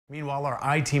Meanwhile, our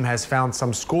I-Team has found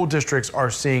some school districts are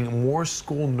seeing more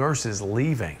school nurses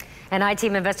leaving. And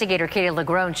I-Team investigator Katie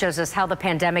LaGrone shows us how the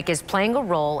pandemic is playing a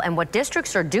role and what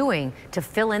districts are doing to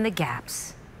fill in the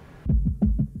gaps.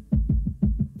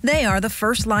 They are the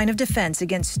first line of defense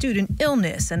against student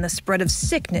illness and the spread of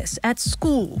sickness at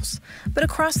schools. But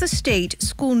across the state,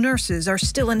 school nurses are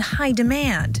still in high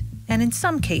demand, and in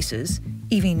some cases,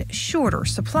 even shorter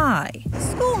supply.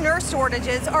 School nurse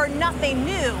shortages are nothing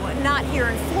new, not here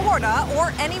in Florida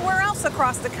or anywhere else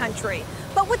across the country.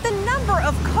 But with the number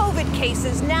of COVID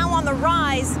cases now on the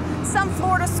rise, some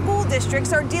Florida school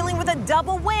districts are dealing with a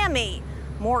double whammy.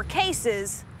 More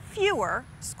cases, fewer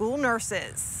school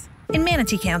nurses. In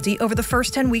Manatee County, over the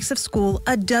first 10 weeks of school,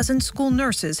 a dozen school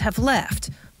nurses have left,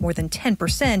 more than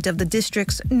 10% of the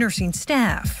district's nursing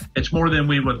staff. It's more than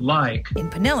we would like. In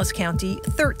Pinellas County,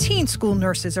 13 school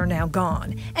nurses are now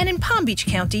gone. And in Palm Beach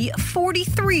County,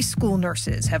 43 school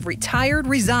nurses have retired,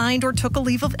 resigned, or took a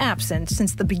leave of absence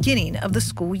since the beginning of the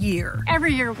school year.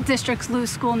 Every year, districts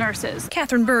lose school nurses.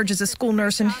 Catherine Burge is a school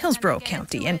nurse in Hillsborough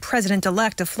County and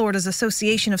president-elect of Florida's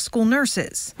Association of School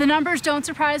Nurses. The numbers don't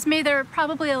surprise me. They're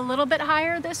probably a little bit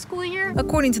higher this school year.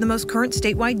 According to the most current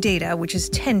statewide data, which is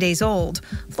 10 days old,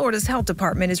 Florida's health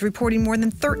department is reporting more than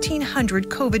 1,300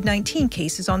 COVID-19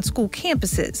 cases on school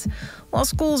campuses. While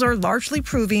schools are largely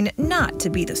proving not to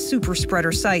be the super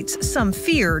spreader sites some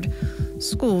feared,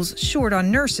 schools short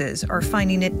on nurses are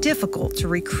finding it difficult to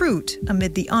recruit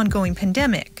amid the ongoing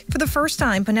pandemic. For the first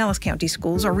time, Pinellas County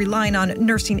schools are relying on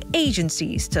nursing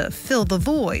agencies to fill the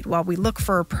void while we look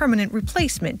for a permanent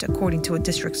replacement, according to a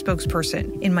district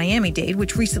spokesperson. In Miami-Dade,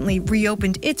 which recently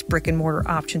reopened its brick-and-mortar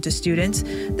option to students,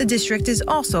 the district is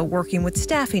also working with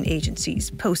staffing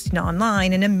agencies, posting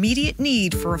online an immediate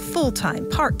need for a full-time,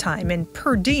 part-time, and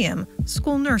per diem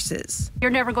school nurses.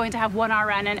 You're never going to have one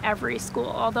RN in every school,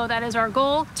 although that is our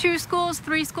goal. 2 schools,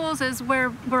 3 schools is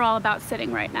where we're all about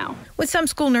sitting right now. With some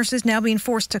school nurses now being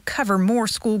forced to cover more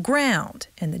school ground,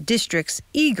 and the districts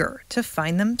eager to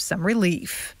find them some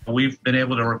relief. We've been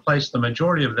able to replace the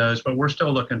majority of those, but we're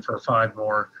still looking for 5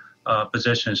 more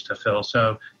positions to fill.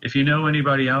 So if you know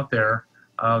anybody out there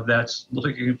that's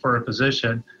looking for a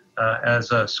position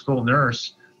as a school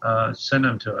nurse, send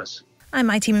them to us. I'm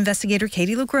I-Team investigator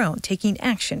Katie LaGrone, taking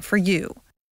action for you.